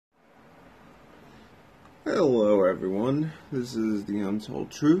Hello, everyone. This is The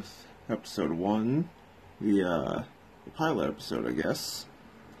Untold Truth, episode 1, the pilot episode, I guess.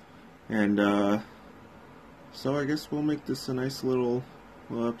 And, so I guess we'll make this a nice little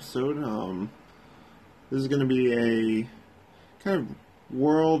episode. This is going to be a kind of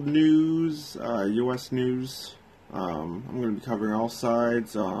world news, U.S. news. I'm going to be covering all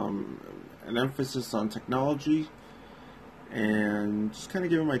sides, an emphasis on technology, and just kind of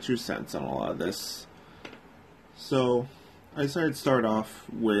giving my 2 cents on a lot of this. So, I decided to start off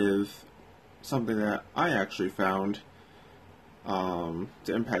with something that I actually found to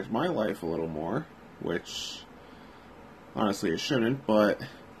impact my life a little more, which honestly it shouldn't, but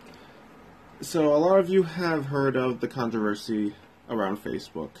so a lot of you have heard of the controversy around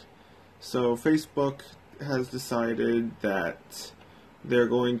Facebook. So, Facebook has decided that they're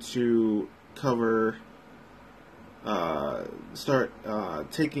going to start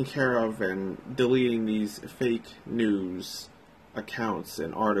taking care of and deleting these fake news accounts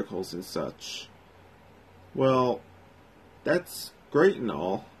and articles and such. Well, that's great and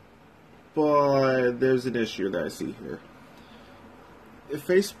all, but there's an issue that I see here.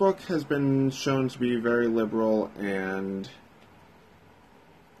 Facebook has been shown to be very liberal and,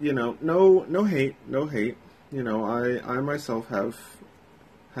 no hate. I myself have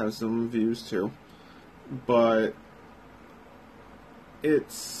some views too, but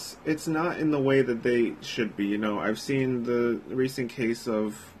it's not in the way that they should be. I've seen the recent case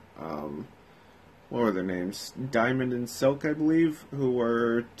of what were their names? Diamond and Silk, I believe, who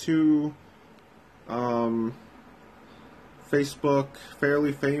were two Facebook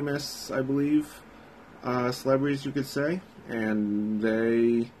fairly famous, I believe, celebrities, you could say, and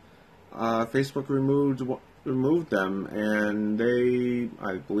they Facebook removed them, and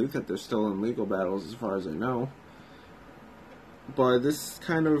I believe that they're still in legal battles as far as I know. But this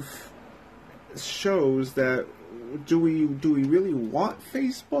kind of shows that do we really want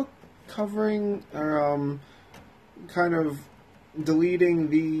Facebook covering, kind of deleting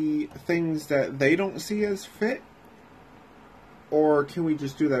the things that they don't see as fit, or can we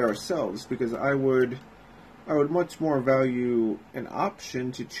just do that ourselves? Because I would much more value an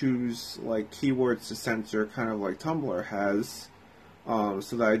option to choose like keywords to censor, kind of like Tumblr has, so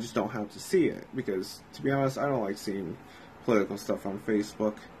that I just don't have to see it. Because to be honest, I don't like seeing political stuff on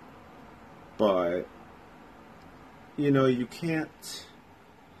Facebook, but you can't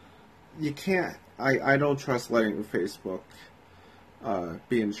I don't trust letting Facebook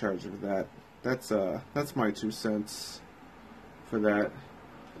be in charge of that. That's my 2 cents for that.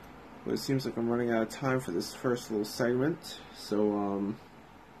 But it seems like I'm running out of time for this first little segment, so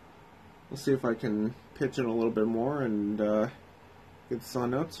we'll see if I can pitch in a little bit more and get this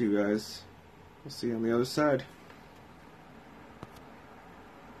on out to you guys. We'll see you on the other side.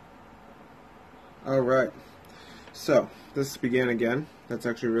 Alright, so this began again. That's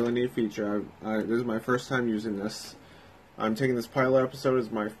actually a really neat feature. This is my first time using this. I'm taking this pilot episode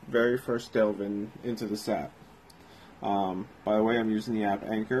as my very first delve into this app. By the way, I'm using the app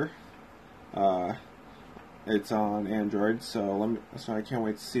Anchor. It's on Android, so I can't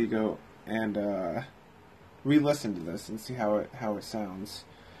wait to go and re-listen to this and see how it sounds.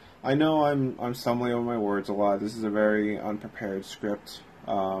 I know I'm stumbling over my words a lot. This is a very unprepared script.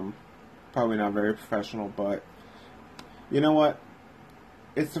 Probably not very professional, but you know what?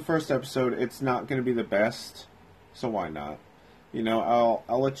 It's the first episode. It's not going to be the best, so why not? I'll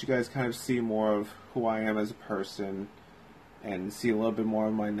let you guys kind of see more of who I am as a person and see a little bit more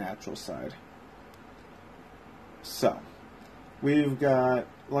of my natural side. So, we've got,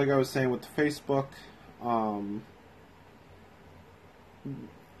 like I was saying with the Facebook,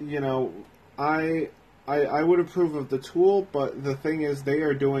 I would approve of the tool, but the thing is, they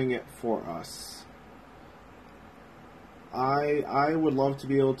are doing it for us. I would love to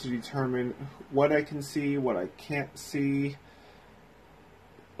be able to determine what I can see, what I can't see,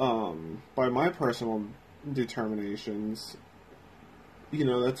 by my personal determinations.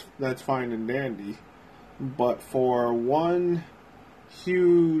 That's fine and dandy. But for one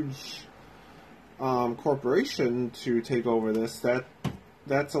huge corporation to take over this,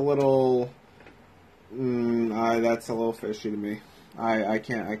 that's a little that's a little fishy to me. I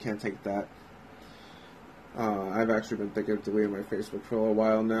can't take that. I've actually been thinking of deleting my Facebook for a little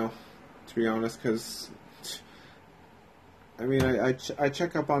while now, to be honest, because I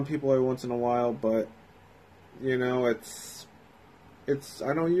check up on people every once in a while, but it's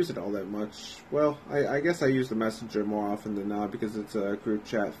I don't use it all that much. Well, I guess I use the Messenger more often than not because it's a group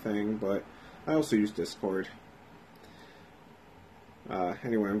chat thing, but I also use Discord.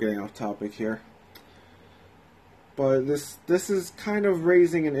 Anyway, I'm getting off topic here. But this is kind of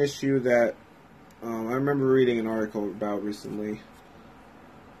raising an issue that I remember reading an article about recently.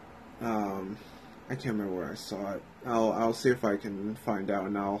 I can't remember where I saw it. I'll see if I can find out,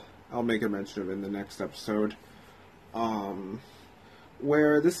 and I'll make a mention of it in the next episode.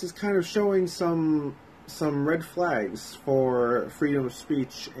 Where this is kind of showing some red flags for freedom of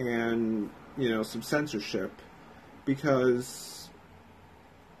speech and some censorship, because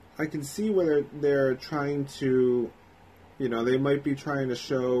I can see whether they're trying to, they might be trying to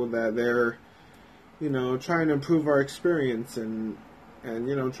show that they're trying to improve our experience and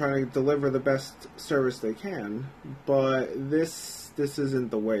trying to deliver the best service they can, but this isn't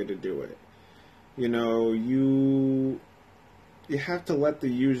the way to do it. You have to let the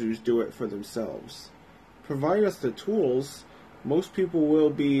users do it for themselves. Provide us the tools. Most people will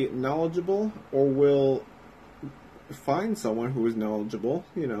be knowledgeable or will find someone who is knowledgeable.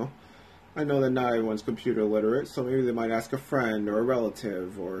 I know that not everyone's computer literate, so maybe they might ask a friend or a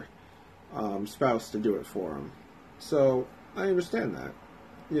relative or spouse to do it for them. So I understand that.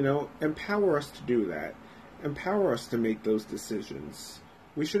 Empower us to do that. Empower us to make those decisions.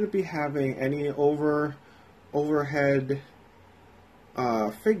 We shouldn't be having any overhead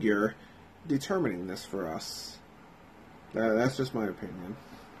figure determining this for us. That's just my opinion.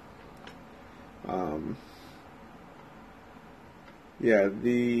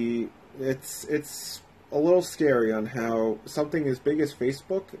 It's a little scary on how something as big as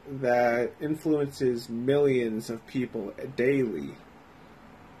Facebook that influences millions of people daily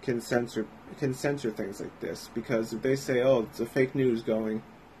can censor things like this, because if they say, "Oh, it's a fake news going,"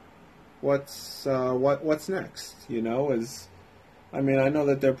 what's next? I know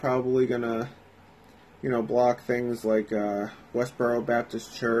that they're probably gonna block things like Westboro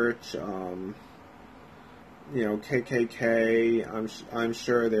Baptist Church, KKK. I'm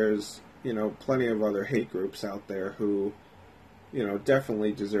sure there's plenty of other hate groups out there who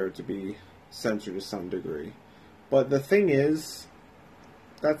definitely deserve to be censored to some degree. But the thing is,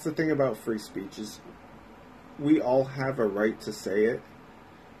 that's the thing about free speech, is we all have a right to say it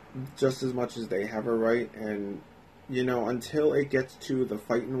just as much as they have a right, and until it gets to the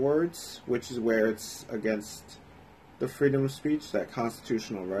fighting words, which is where it's against the freedom of speech, that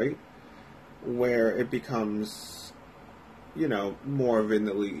constitutional right, where it becomes more of an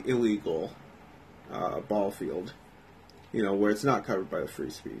illegal ball field, where it's not covered by the free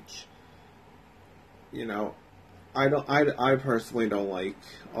speech. I personally don't like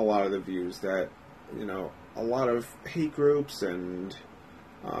a lot of the views that, a lot of hate groups and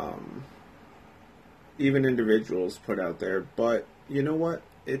even individuals put out there. But you know what?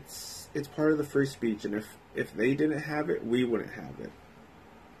 It's part of the free speech, and if they didn't have it, we wouldn't have it.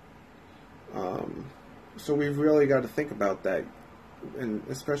 So we've really got to think about that, and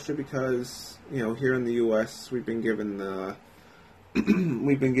especially because here in the U.S. we've been given the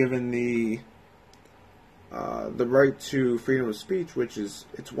the right to freedom of speech, which is,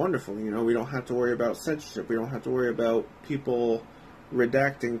 it's wonderful. We don't have to worry about censorship. We don't have to worry about people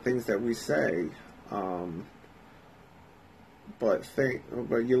redacting things that we say. But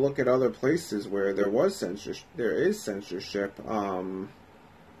you look at other places where there is censorship.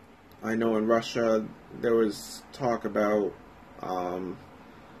 I know in Russia there was talk about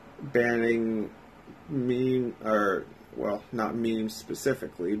banning not memes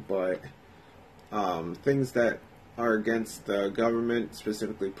specifically, but things that are against the government,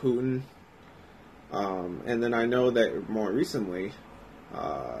 specifically Putin. And then I know that more recently,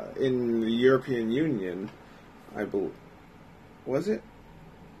 in the European Union, I think it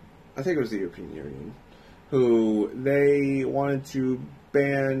was the European Union, who they wanted to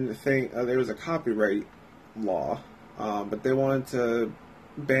ban there was a copyright law, but they wanted to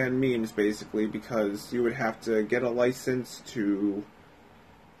ban memes basically because you would have to get a license in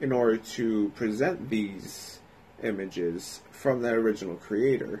order to present these images from their original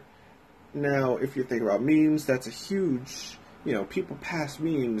creator. Now, if you think about memes, that's a huge, people pass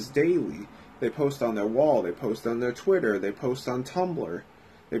memes daily. They post on their wall, they post on their Twitter, they post on Tumblr,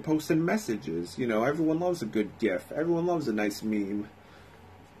 they post in messages. Everyone loves a good GIF. Everyone loves a nice meme.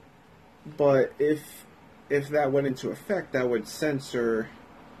 But if that went into effect, that would censor,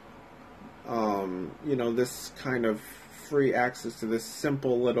 this kind of free access to this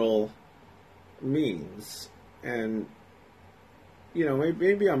simple little means. And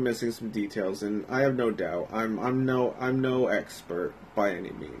maybe I'm missing some details, and I have no doubt. I'm no expert by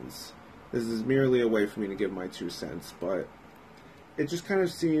any means. This is merely a way for me to give my 2 cents, but it just kind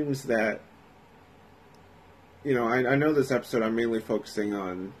of seems that, I know this episode I'm mainly focusing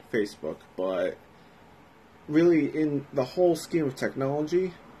on Facebook, but really in the whole scheme of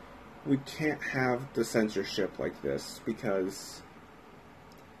technology, we can't have the censorship like this, because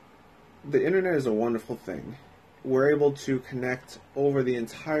the internet is a wonderful thing. We're able to connect over the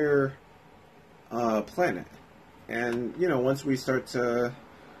entire planet. And, once we start to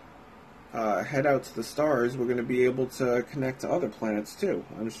head out to the stars, we're going to be able to connect to other planets too.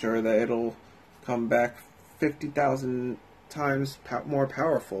 I'm sure that it'll come back 50,000 times more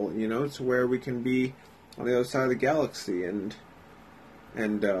powerful, to where we can be on the other side of the galaxy and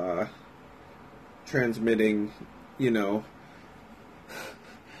transmitting, the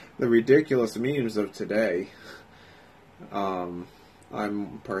ridiculous memes of today. I'm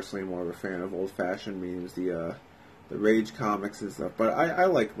personally more of a fan of old-fashioned memes, the rage comics and stuff. But I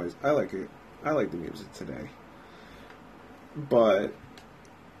like the memes of today. But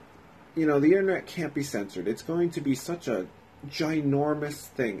the internet can't be censored. It's going to be such a ginormous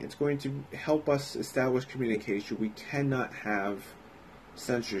thing. It's going to help us establish communication. We cannot have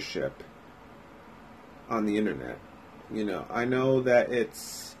censorship on the internet. I know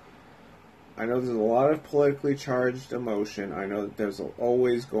there's a lot of politically charged emotion. I know that there's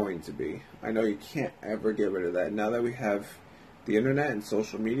always going to be. I know you can't ever get rid of that. Now that we have the internet and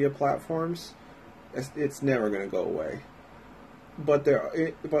social media platforms, it's never going to go away. But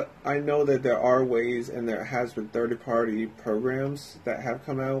I know that there are ways, and there has been third-party programs that have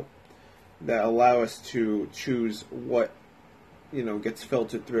come out that allow us to choose what gets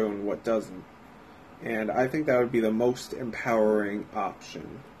filtered through and what doesn't. And I think that would be the most empowering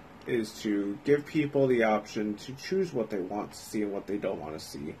option, is to give people the option to choose what they want to see and what they don't want to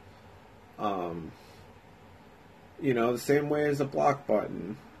see. The same way as a block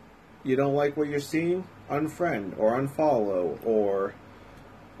button. You don't like what you're seeing? Unfriend or unfollow or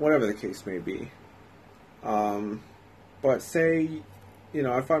whatever the case may be. But say,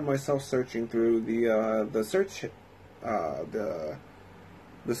 I find myself searching through the search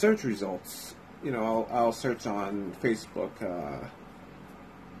results. I'll search on Facebook,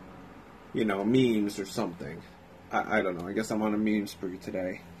 memes or something. I don't know. I guess I'm on a meme spree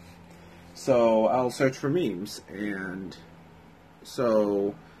today. So I'll search for memes, and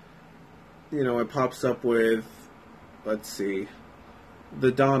so it pops up with, let's see, the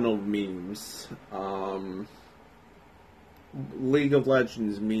Donald memes, League of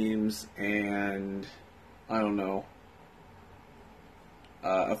Legends memes, and I don't know,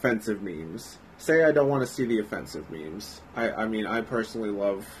 offensive memes. Say I don't want to see the offensive memes. I personally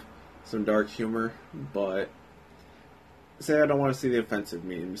love some dark humor, but say I don't want to see the offensive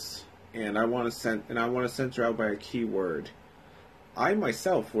memes, and I want to censor out by a keyword. I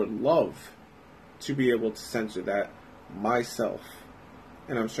myself would love to be able to censor that myself.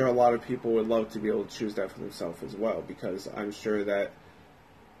 And I'm sure a lot of people would love to be able to choose that for themselves as well, because I'm sure that,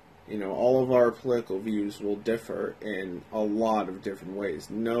 all of our political views will differ in a lot of different ways.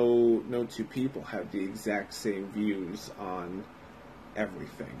 No two people have the exact same views on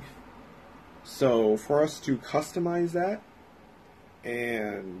everything. So for us to customize that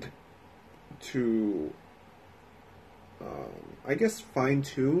and to,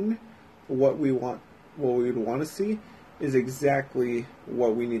 fine-tune what we would want to see is exactly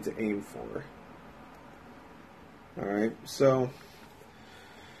what we need to aim for. Alright, so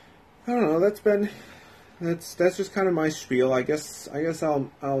I don't know, that's just kind of my spiel. I guess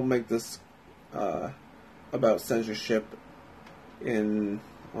I'll make this about censorship in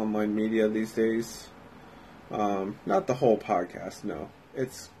online media these days. Not the whole podcast, no.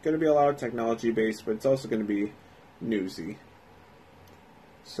 It's going to be a lot of technology based, but it's also going to be newsy.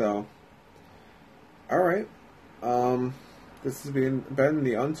 So, alright. This has been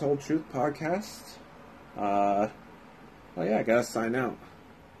the Untold Truth podcast. I gotta sign out.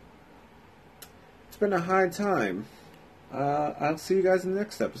 It's been a high time. I'll see you guys in the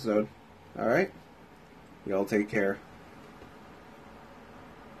next episode. Alright? Y'all take care.